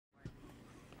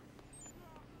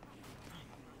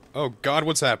Oh God,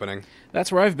 what's happening?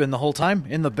 That's where I've been the whole time,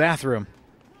 in the bathroom.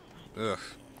 Ugh.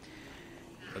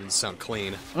 That didn't sound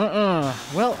clean.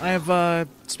 Well, I've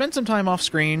spent some time off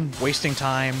screen, wasting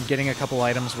time, getting a couple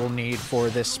items we'll need for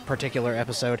this particular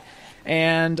episode.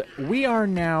 And we are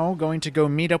now going to go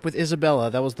meet up with Isabella.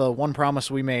 That was the one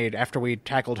promise we made after we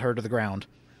tackled her to the ground.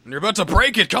 You're about to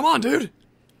break it! Come on, dude!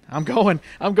 I'm going,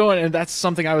 and that's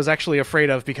something I was actually afraid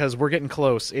of because we're getting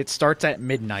close. It starts at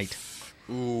midnight.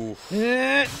 Ooh.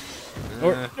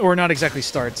 Or not exactly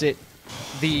starts.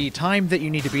 The time that you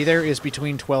need to be there is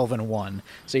between 12 and 1.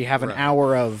 So you have an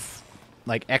hour of,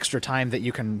 like, extra time that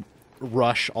you can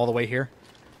rush all the way here.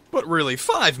 But really,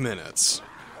 5 minutes.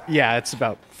 Yeah, it's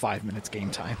about 5 minutes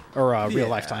game time. Or real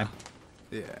life time.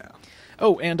 Yeah.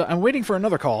 Oh, and I'm waiting for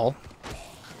another call.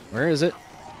 Where is it?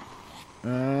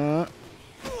 There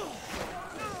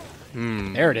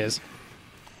it is.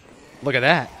 Look at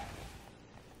that.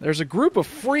 There's a group of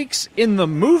freaks in the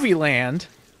movie land.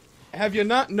 Have you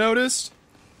not noticed?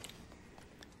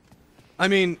 I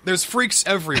mean, there's freaks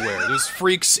everywhere. There's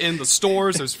freaks in the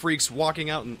stores. There's freaks walking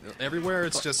out everywhere.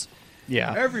 It's just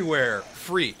everywhere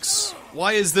freaks.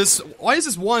 Why is this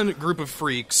one group of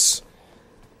freaks?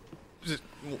 Just,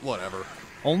 whatever.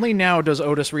 Only now does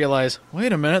Otis realize,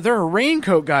 wait a minute, there are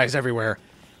raincoat guys everywhere.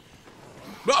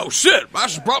 Oh shit! I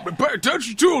should probably pay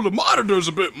attention to the monitors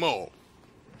a bit more.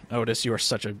 Otis, you are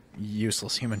such a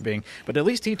useless human being. But at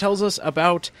least he tells us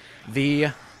about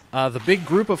the big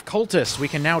group of cultists. We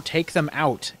can now take them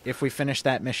out if we finish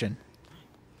that mission.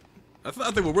 I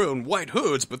thought they were wearing white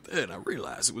hoods, but then I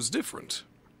realized it was different.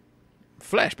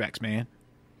 Flashbacks, man.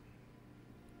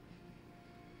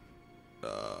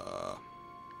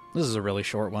 This is a really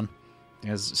short one.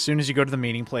 As soon as you go to the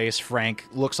meeting place, Frank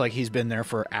looks like he's been there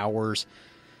for hours.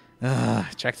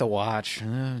 Check the watch.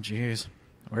 Oh, jeez.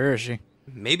 Where is she?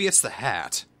 Maybe it's the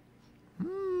hat.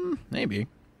 Maybe.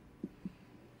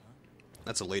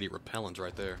 That's a lady repellent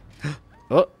right there.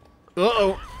 Oh.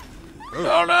 Uh-oh.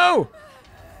 Oh, no!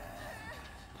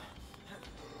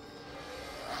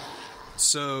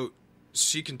 So,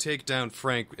 she can take down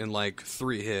Frank in like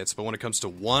 3 hits, but when it comes to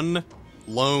one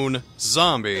lone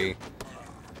zombie,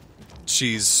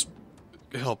 she's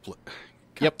helpless.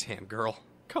 Goddamn, girl.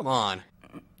 Come on.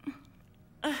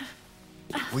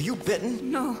 Were you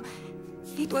bitten? No,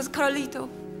 it was Carlito.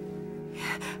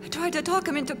 I tried to talk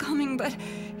him into coming, but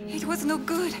it was no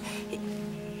good.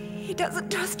 He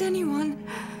doesn't trust anyone.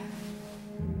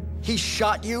 He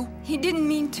shot you? He didn't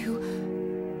mean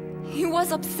to. He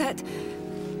was upset.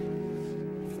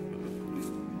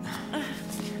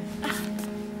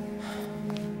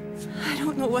 I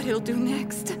don't know what he'll do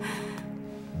next.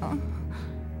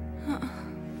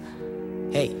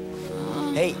 Hey.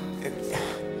 Hey.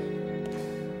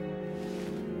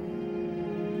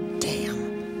 Damn.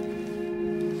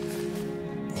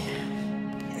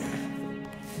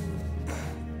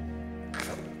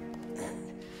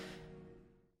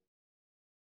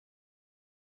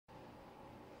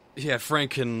 Yeah,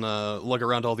 Frank can lug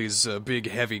around all these big,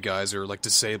 heavy guys who are, like,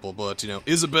 disabled, but, you know,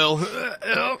 Isabel...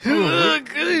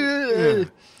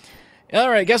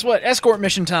 Alright, guess what? Escort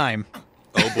mission time.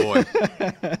 Oh, boy.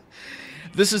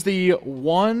 This is the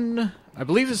one... I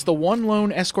believe it's the one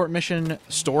lone escort mission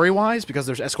story-wise, because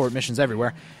there's escort missions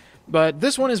everywhere. But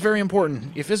this one is very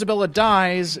important. If Isabella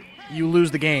dies, you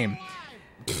lose the game.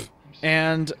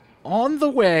 And on the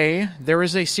way, there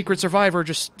is a secret survivor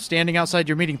just standing outside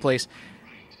your meeting place.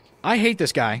 I hate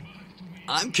this guy.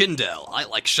 I'm Kindell. I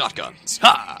like shotguns.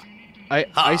 Ha!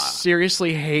 I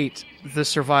seriously hate the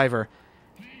survivor.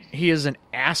 He is an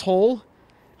asshole,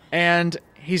 and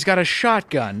he's got a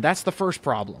shotgun. That's the first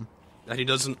problem. That he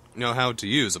doesn't know how to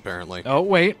use, apparently. Oh,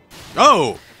 wait.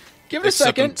 Oh! Give it a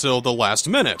second. Until the last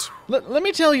minute. Let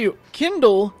me tell you,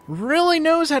 Kindle really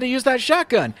knows how to use that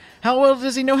shotgun. How well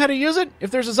does he know how to use it? If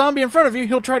there's a zombie in front of you,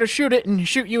 he'll try to shoot it and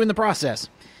shoot you in the process.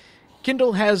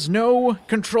 Kindle has no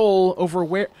control over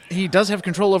where... He does have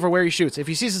control over where he shoots. If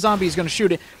he sees a zombie, he's going to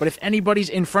shoot it. But if anybody's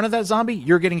in front of that zombie,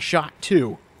 you're getting shot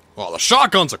too. Well, the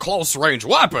shotgun's a close-range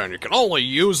weapon. You can only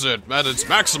use it at its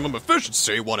maximum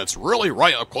efficiency when it's really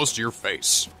right up close to your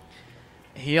face.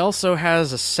 He also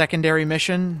has a secondary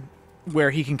mission where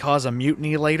he can cause a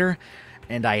mutiny later,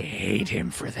 and I hate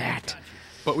him for that.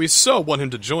 But we so want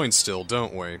him to join still,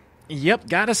 don't we? Yep,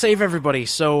 gotta save everybody.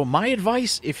 So my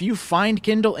advice, if you find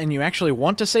Kindle and you actually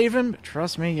want to save him,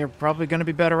 trust me, you're probably going to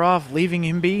be better off leaving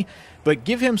him be, but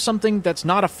give him something that's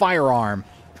not a firearm.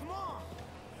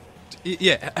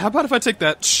 Yeah, how about if I take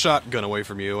that shotgun away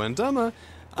from you, and I'm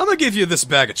gonna give you this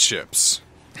bag of chips.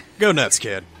 Go nuts,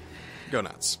 kid. Go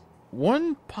nuts.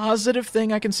 One positive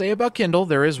thing I can say about Kindle,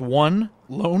 there is one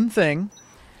lone thing.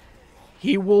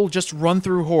 he will just run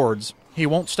through hordes. He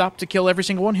won't stop to kill every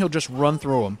single one. He'll just run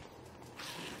through them.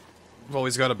 Well,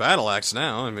 he's got a battle axe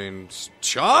now. I mean,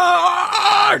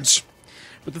 charge!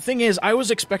 But the thing is, I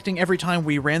was expecting every time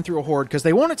we ran through a horde, because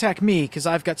they won't attack me, because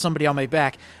I've got somebody on my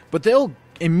back, but they'll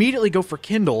immediately go for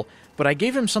Kindle, but I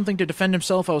gave him something to defend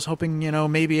himself. I was hoping, you know,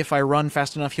 maybe if I run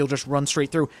fast enough, he'll just run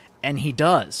straight through, and he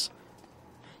does.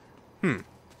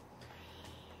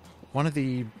 One of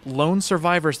the lone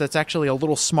survivors that's actually a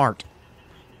little smart.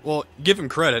 Well, give him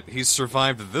credit. He's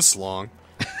survived this long.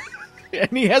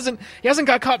 And he hasn't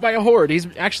got caught by a horde. He's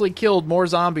actually killed more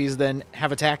zombies than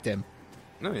have attacked him.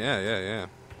 Oh, yeah.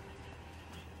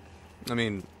 I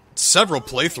mean, several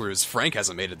playthroughs, Frank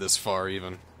hasn't made it this far,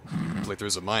 even.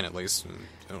 Playthroughs of mine, at least.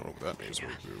 I don't know what that means.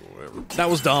 Whatever. That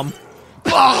was dumb.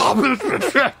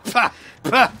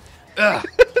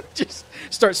 Just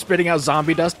start spitting out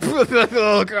zombie dust.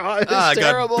 Oh, God, it's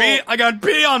terrible. I got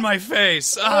B on my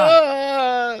face.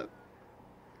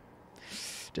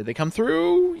 Did they come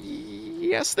through?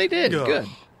 Yes, they did. Ugh. Good.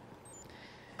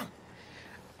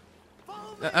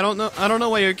 I don't know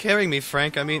why you're carrying me,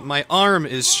 Frank. I mean, my arm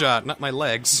is shot, not my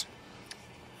legs.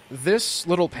 This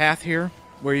little path here,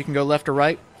 where you can go left or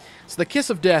right, it's the kiss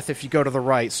of death if you go to the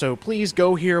right, so please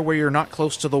go here where you're not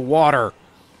close to the water.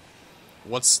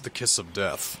 What's the kiss of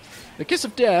death? The kiss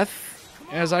of death,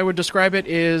 as I would describe it,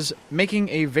 is making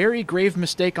a very grave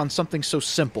mistake on something so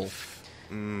simple.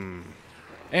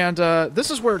 And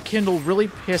this is where Kindle really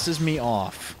pisses me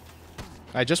off.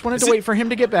 I just wanted to wait for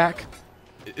him to get back.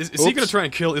 Is he going to try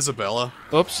and kill Isabella?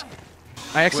 Oops.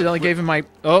 I accidentally gave him my...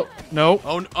 Oh, no.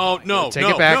 Oh, no. Take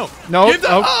it back. No. Give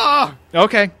the...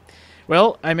 Okay.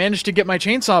 Well, I managed to get my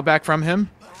chainsaw back from him.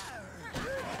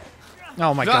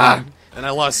 Oh, my God. And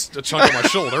I lost a chunk of my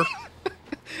shoulder.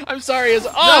 I'm sorry. Oh,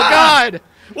 God.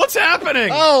 What's happening?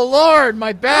 Oh, Lord,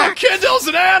 my back. Kindle's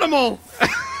an animal.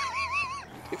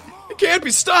 It can't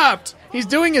be stopped. He's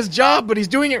doing his job, but he's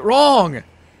doing it wrong.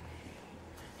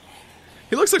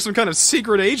 He looks like some kind of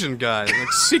secret agent guy,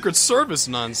 like Secret Service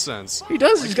nonsense. He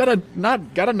does. He's got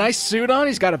a nice suit on.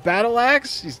 He's got a battle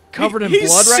axe. He's covered in blood right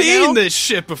now. He's seen this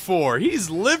shit before. He's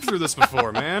lived through this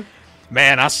before, man.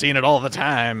 Man, I've seen it all the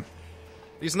time.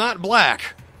 He's not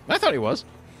black. I thought he was.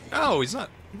 Oh, he's not.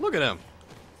 Look at him.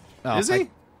 Oh, Is he?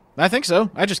 I think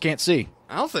so. I just can't see.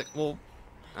 I don't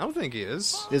think he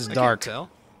is. It's I dark. Can't tell.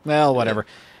 Well, whatever.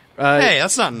 Hey,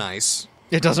 that's not nice.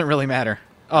 It doesn't really matter.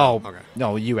 Oh, okay.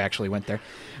 No, you actually went there.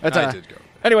 I did go.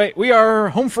 Anyway, we are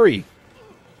home free.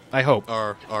 I hope.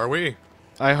 Are we?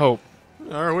 I hope.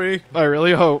 Are we? I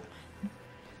really hope.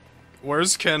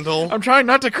 Where's Kendall? I'm trying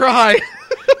not to cry.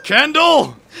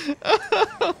 Kendall!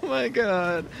 Oh my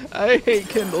God. I hate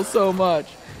Kindle so much.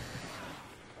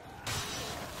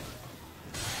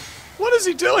 What is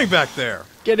he doing back there?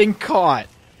 Getting caught.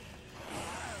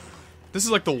 This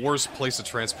is like the worst place to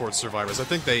transport survivors. I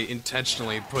think they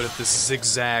intentionally put it this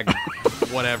zigzag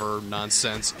whatever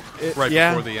nonsense right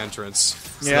before the entrance.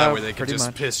 So that way they can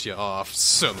just piss you off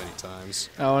so many times.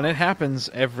 Oh, and it happens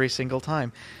every single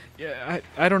time. Yeah,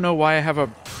 I don't know why I have a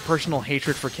personal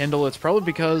hatred for Kindle. It's probably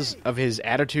because of his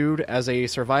attitude as a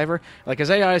survivor. Like, his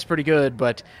AI is pretty good,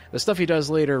 but the stuff he does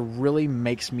later really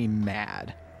makes me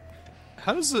mad.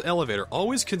 How does the elevator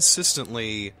always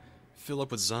consistently fill up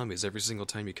with zombies every single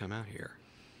time you come out here?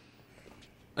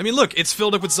 I mean, look, it's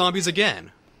filled up with zombies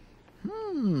again.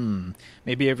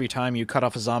 Maybe every time you cut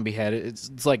off a zombie head,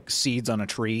 it's like seeds on a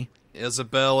tree.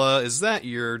 Isabella, is that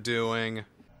your doing?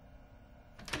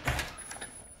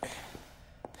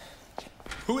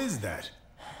 Who is that?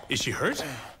 Is she hurt?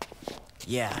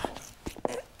 Yeah.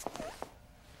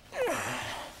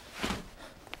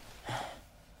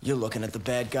 You're looking at the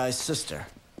bad guy's sister.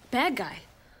 Bad guy?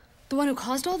 The one who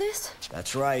caused all this?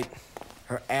 That's right.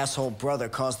 Her asshole brother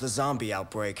caused the zombie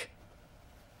outbreak.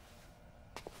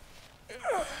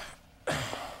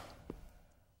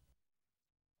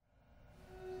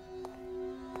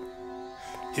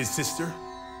 His sister?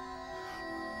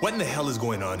 What in the hell is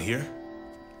going on here?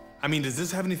 I mean, does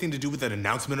this have anything to do with that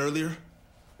announcement earlier?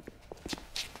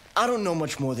 I don't know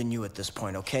much more than you at this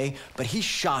point, okay? But he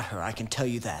shot her, I can tell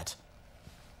you that.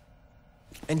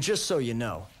 And just so you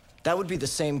know, that would be the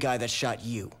same guy that shot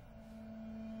you.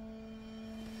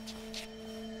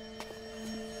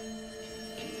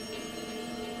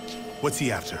 What's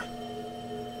he after?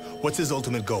 What's his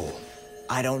ultimate goal?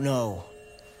 I don't know.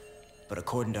 But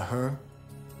according to her,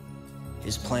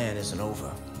 his plan isn't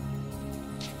over.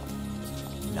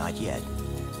 Not yet.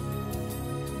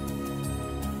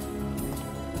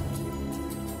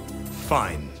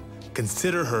 Fine.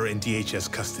 Consider her in DHS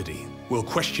custody. We'll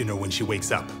question her when she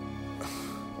wakes up.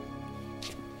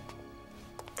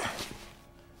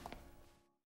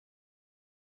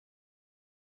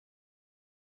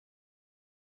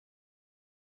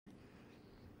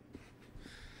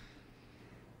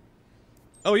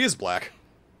 Oh, he is black.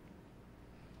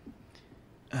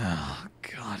 Oh,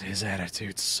 God, his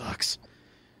attitude sucks.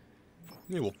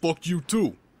 Yeah, well, fuck you,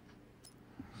 too.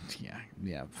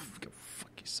 Yeah, go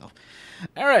fuck yourself.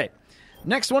 All right,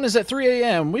 next one is at 3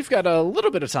 a.m. We've got a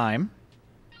little bit of time.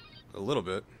 A little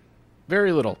bit.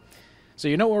 Very little. So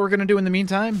you know what we're going to do in the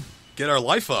meantime? Get our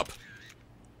life up.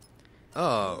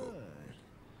 Oh.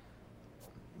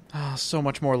 Oh, so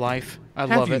much more life. I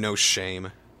love it. Have you no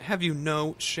shame? Have you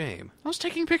no shame? I was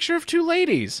taking a picture of two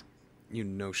ladies. You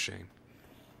no shame.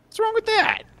 What's wrong with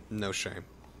that? No shame.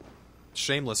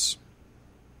 Shameless.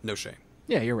 No shame.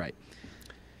 Yeah, you're right.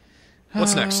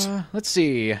 What's next? Let's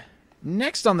see.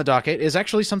 Next on the docket is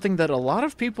actually something that a lot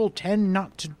of people tend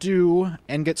not to do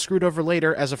and get screwed over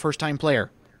later as a first-time player.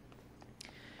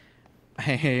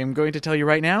 I am going to tell you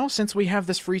right now, since we have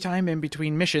this free time in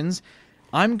between missions,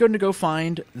 I'm going to go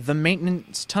find the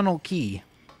maintenance tunnel key.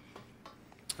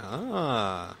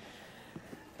 Ah.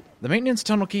 The maintenance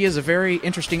tunnel key is a very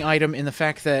interesting item in the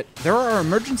fact that there are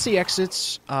emergency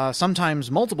exits, sometimes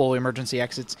multiple emergency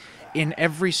exits, in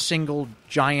every single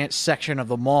giant section of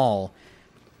the mall.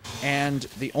 And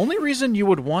the only reason you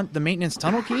would want the maintenance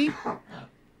tunnel key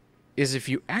is if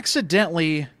you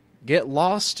accidentally get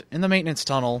lost in the maintenance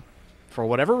tunnel, for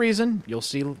whatever reason, you'll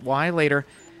see why later,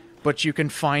 but you can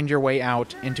find your way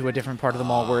out into a different part of the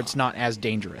mall where it's not as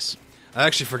dangerous. I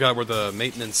actually forgot where the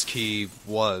maintenance key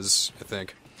was, I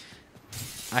think.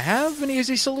 I have an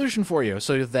easy solution for you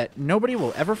so that nobody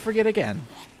will ever forget again.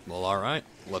 Well, alright.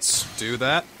 Let's do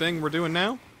that thing we're doing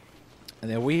now. And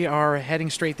then we are heading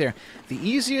straight there. The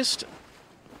easiest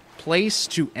place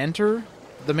to enter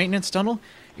the maintenance tunnel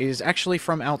is actually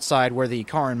from outside where the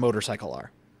car and motorcycle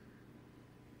are.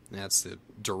 That's the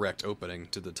direct opening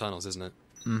to the tunnels, isn't it?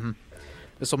 Mm-hmm.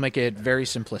 This will make it very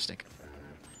simplistic.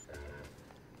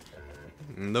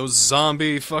 And those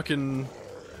zombie fucking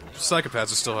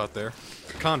psychopaths are still out there.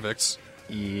 Convicts.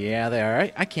 Yeah, they are.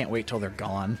 I can't wait till they're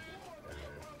gone.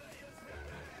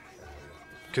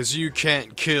 Because you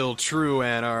can't kill true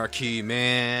anarchy,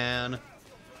 man.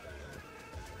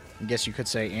 I guess you could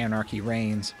say anarchy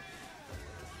reigns.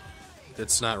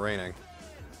 It's not raining.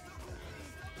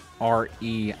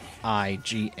 R-E-I-G-N-S.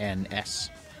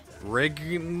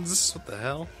 Reigns? What the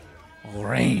hell?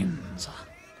 Reigns.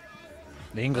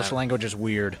 The English language is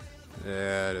weird.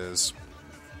 Yeah, it is.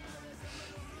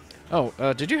 Oh,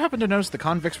 did you happen to notice the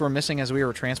convicts were missing as we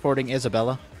were transporting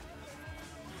Isabella?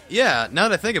 Yeah, now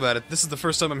that I think about it, this is the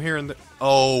first time I'm hearing that.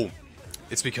 Oh,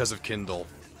 it's because of Kindle.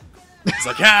 It's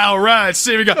like, alright,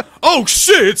 see, we got. Oh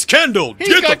shit, it's Kendall!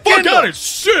 Get the fuck Kendall. out of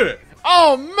shit!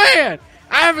 Oh man!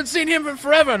 I haven't seen him in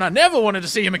forever and I never wanted to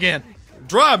see him again.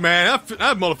 Drive, man,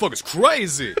 that motherfucker's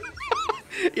crazy!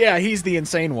 Yeah, he's the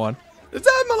insane one. Is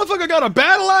that motherfucker got a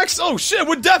battle axe? Oh shit,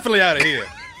 we're definitely out of here!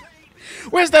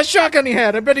 Where's that shotgun he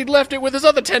had? I bet he'd left it with his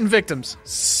other 10 victims.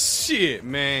 Shit,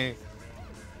 man.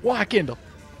 Why, Kendall?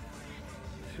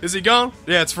 Is he gone?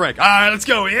 Yeah, it's Frank. Alright, let's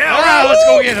go. Yeah, alright, let's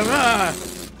go get him.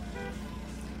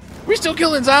 We still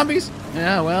killing zombies?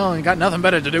 Yeah, well, ain't got nothing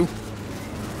better to do.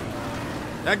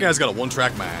 That guy's got a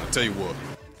one-track mind, I'll tell you what.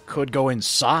 Could go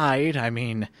inside. I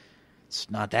mean, it's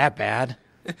not that bad.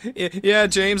 Yeah,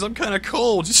 James, I'm kind of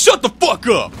cold. Just shut the fuck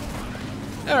up!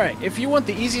 Alright, if you want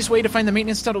the easiest way to find the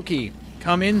maintenance tunnel key,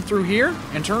 come in through here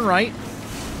and turn right.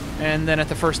 And then at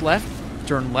the first left,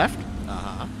 turn left.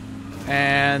 Uh-huh.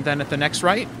 And then at the next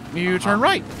right, you turn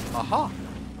right. Uh-huh.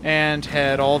 And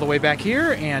head all the way back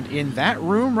here, and in that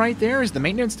room right there is the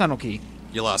maintenance tunnel key.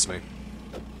 You lost me.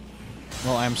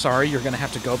 Well, I'm sorry, you're going to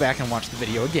have to go back and watch the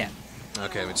video again.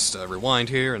 Okay, let me just rewind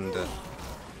here and...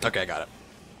 Okay, I got it.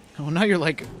 Oh, now you're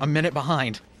like a minute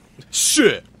behind.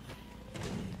 Shit!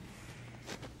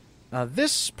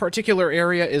 This particular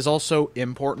area is also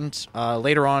important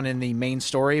later on in the main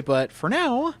story, but for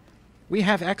now, we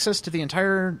have access to the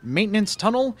entire maintenance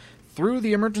tunnel through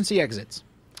the emergency exits.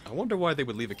 I wonder why they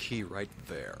would leave a key right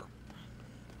there.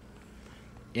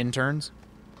 Interns?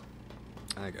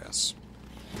 I guess.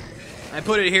 I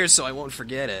put it here so I won't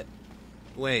forget it.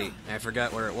 Wait, I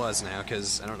forgot where it was now,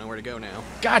 because I don't know where to go now.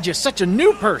 God, you're such a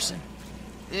new person!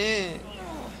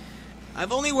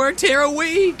 I've only worked here a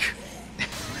week!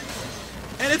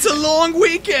 And it's a long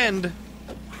weekend!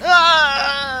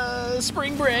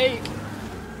 Spring break!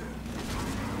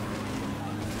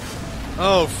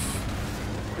 Oh,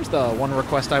 Here's the one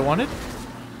request I wanted.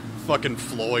 fucking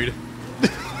Floyd.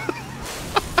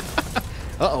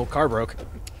 Uh-oh, car broke.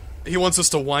 He wants us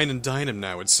to wine and dine him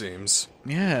now, it seems.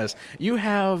 Yes, you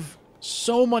have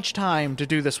so much time to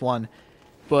do this one,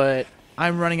 but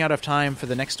I'm running out of time for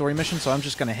the next story mission, so I'm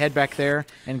just going to head back there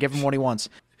and give him what he wants.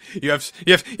 You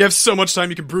have so much time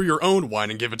you can brew your own wine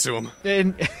and give it to him.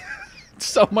 And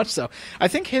So much so. I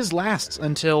think his lasts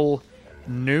until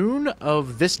noon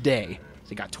of this day.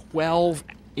 So you got 12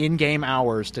 in-game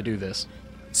hours to do this.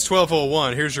 It's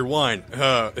 12:01. Here's your wine.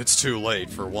 It's too late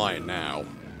for wine now.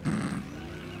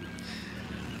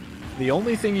 The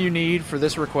only thing you need for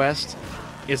this request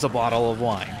is a bottle of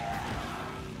wine.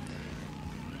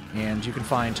 And you can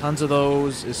find tons of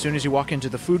those as soon as you walk into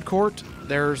the food court.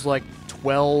 There's like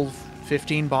 12,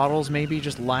 15 bottles maybe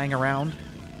just lying around.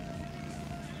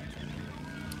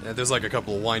 Yeah, there's like a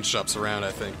couple of wine shops around,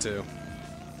 I think, too.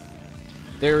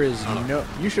 There is no...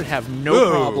 You should have no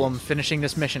Whoa. problem finishing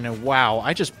this mission, and wow,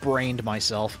 I just brained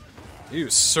myself. You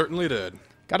certainly did.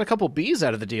 Got a couple Bs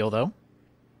out of the deal, though.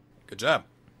 Good job.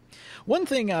 One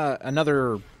thing,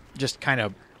 another just kind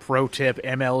of pro tip,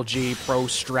 MLG, pro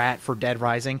strat for Dead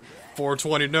Rising.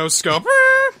 420 no scope.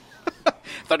 I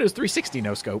thought it was 360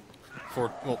 no scope.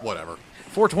 Well, whatever.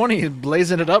 420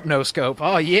 blazing it up no scope.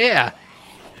 Oh, yeah.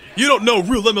 You don't know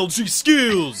real MLG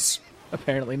skills!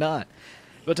 Apparently not.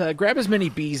 But grab as many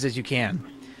bees as you can,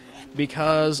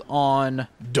 because on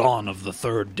Dawn of the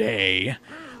Third Day,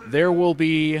 there will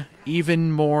be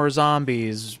even more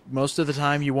zombies. Most of the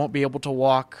time, you won't be able to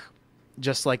walk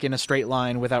just like in a straight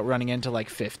line without running into like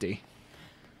 50.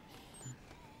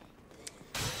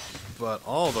 But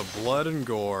all the blood and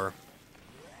gore.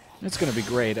 It's going to be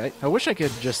great. I wish I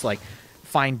could just like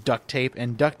find duct tape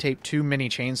and duct tape 2 mini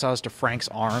chainsaws to Frank's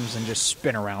arms and just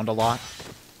spin around a lot.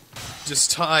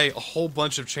 Just tie a whole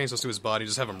bunch of chainsaws to his body,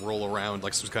 just have him roll around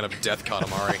like some kind of death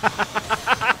Katamari.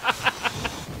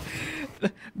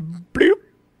 Bloop,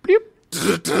 bloop.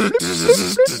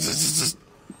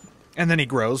 And then he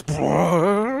grows.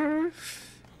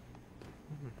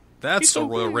 That's so a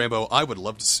Royal weird. Rainbow I would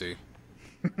love to see.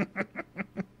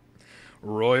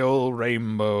 Royal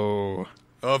Rainbow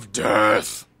Of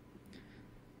death!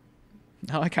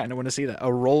 Now I kind of want to see that.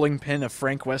 A rolling pin of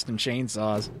Frank Weston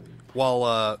chainsaws.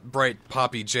 While bright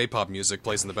poppy J-pop music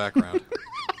plays in the background.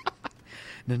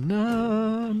 Na,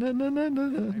 na, na, na, na,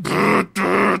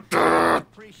 na.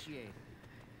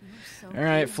 All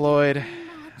right, Floyd.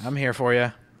 I'm here for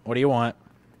you. What do you want?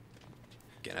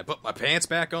 Can I put my pants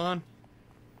back on?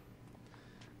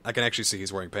 I can actually see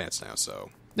he's wearing pants now, so...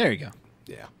 There you go.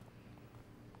 Yeah.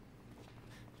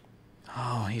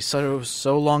 Oh, he's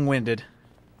so long-winded.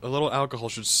 A little alcohol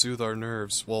should soothe our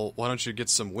nerves. Well, why don't you get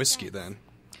some whiskey, then?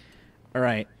 All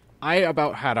right. I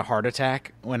about had a heart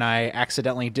attack when I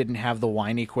accidentally didn't have the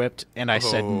wine equipped, and I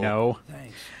said no.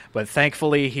 Thanks. But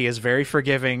thankfully, he is very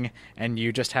forgiving, and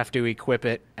you just have to equip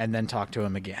it and then talk to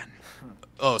him again.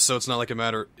 Oh, so it's not like a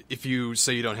matter... If you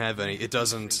say you don't have any, it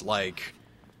doesn't, like,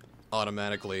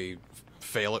 automatically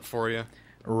fail it for you?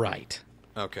 Right.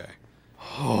 Okay.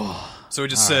 So it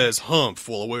just says, humph,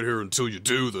 well, I'll wait here until you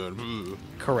do, then.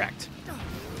 Correct.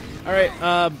 All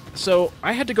right, so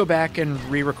I had to go back and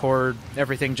re-record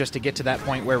everything just to get to that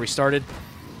point where we started.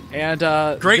 And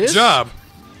Great job!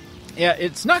 Yeah,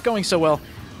 it's not going so well,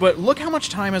 but look how much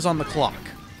time is on the clock.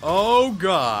 Oh,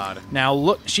 God. Now,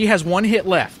 look, she has 1 hit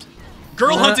left.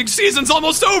 Girl hunting season's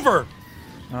almost over!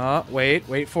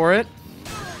 Wait for it.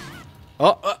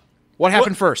 What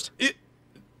happened first?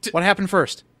 What happened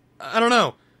first? I don't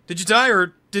know. Did you die,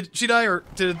 or did she die, or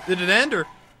did it end, or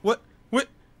what?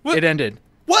 It ended.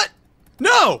 What?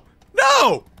 No!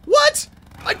 No! What?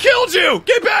 I killed you!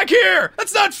 Get back here!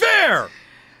 That's not fair!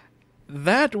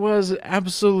 That was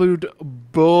absolute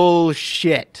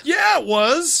bullshit. Yeah, it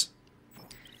was!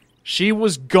 She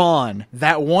was gone.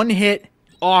 That 1 hit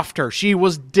offed her. She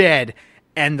was dead,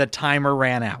 and the timer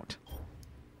ran out.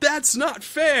 That's not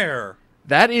fair!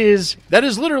 That is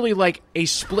literally like a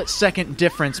split-second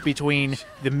difference between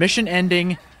the mission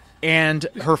ending and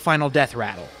her final death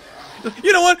rattle.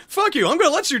 You know what? Fuck you. I'm gonna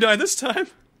let you die this time.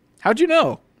 How'd you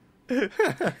know? Here's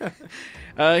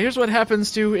what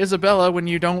happens to Isabella when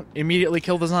you don't immediately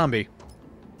kill the zombie.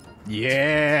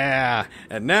 Yeah.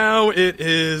 And now it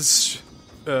is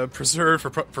preserved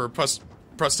for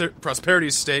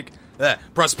prosperity's sake.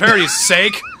 Prosperity's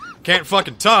sake. Can't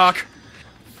fucking talk.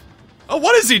 Oh,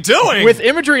 what is he doing? With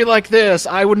imagery like this,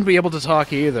 I wouldn't be able to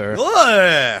talk either.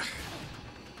 Ugh.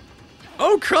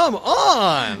 Oh, come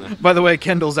on! By the way,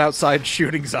 Kendall's outside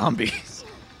shooting zombies.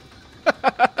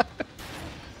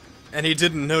 And he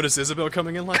didn't notice Isabel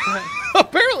coming in like that?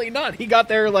 Apparently not. He got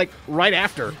there, like, right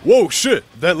after. Whoa, shit!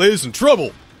 That lady's in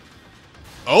trouble!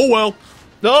 Oh, well.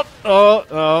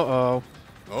 Oh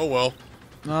well.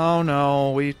 Oh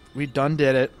no, we done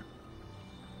did it.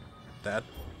 That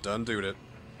done doed it.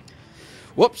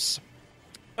 Whoops.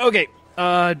 Okay,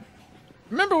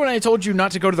 remember when I told you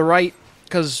not to go to the right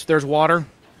because there's water?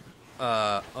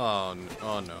 Oh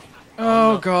no.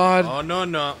 Oh, God. Oh,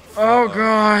 no. Oh,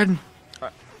 God.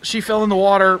 She fell in the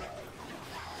water.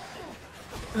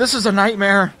 This is a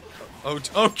nightmare. Oh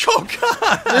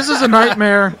God! This is a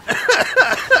nightmare.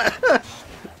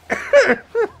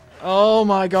 Oh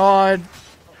my God.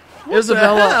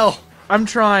 Isabella. The hell? I'm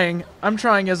trying,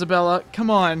 Isabella. Come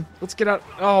on. Let's get out.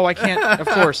 Oh, I can't. Of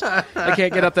course. I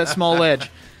can't get up that small ledge.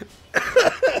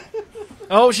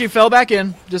 Oh, she fell back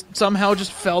in. Somehow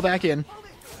just fell back in.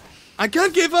 I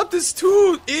can't give up this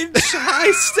 2-inch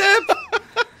high step.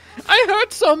 I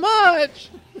hurt so much.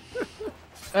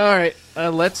 All right,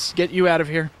 let's get you out of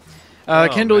here.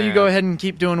 Kendall, man. you go ahead and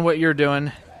keep doing what you're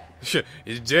doing.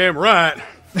 You're damn right.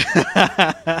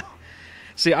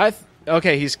 See,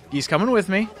 okay, he's coming with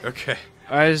me. Okay.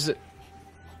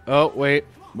 Oh, wait.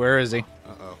 Where is he?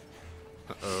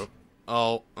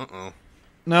 Oh.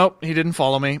 Nope, he didn't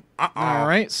follow me. All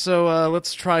right, so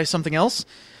let's try something else.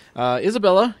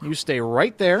 Isabella, you stay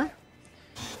right there.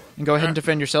 And go ahead and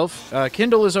defend yourself.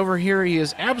 Kendall is over here. He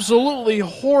is absolutely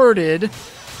hoarded.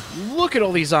 Look at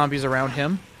all these zombies around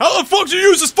him. How the fuck do you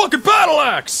use this fucking battle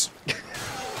axe?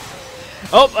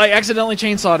 Oh, I accidentally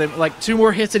chainsawed him. Like, 2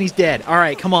 more hits and he's dead. All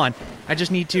right, come on. I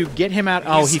just need to get him out.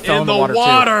 Oh, he fell in the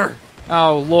water, too.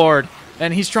 Oh, Lord.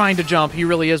 And he's trying to jump. He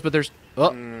really is, but there's...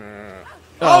 Oh,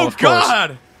 of God!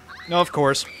 Course. No, of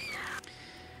course.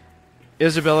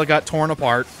 Isabella got torn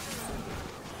apart.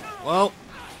 Well,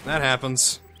 that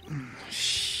happens.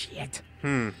 Shit.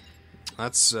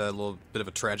 That's a little bit of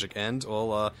a tragic end.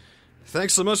 Well,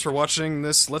 thanks so much for watching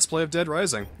this Let's Play of Dead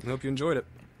Rising. I hope you enjoyed it.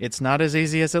 It's not as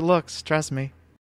easy as it looks, trust me.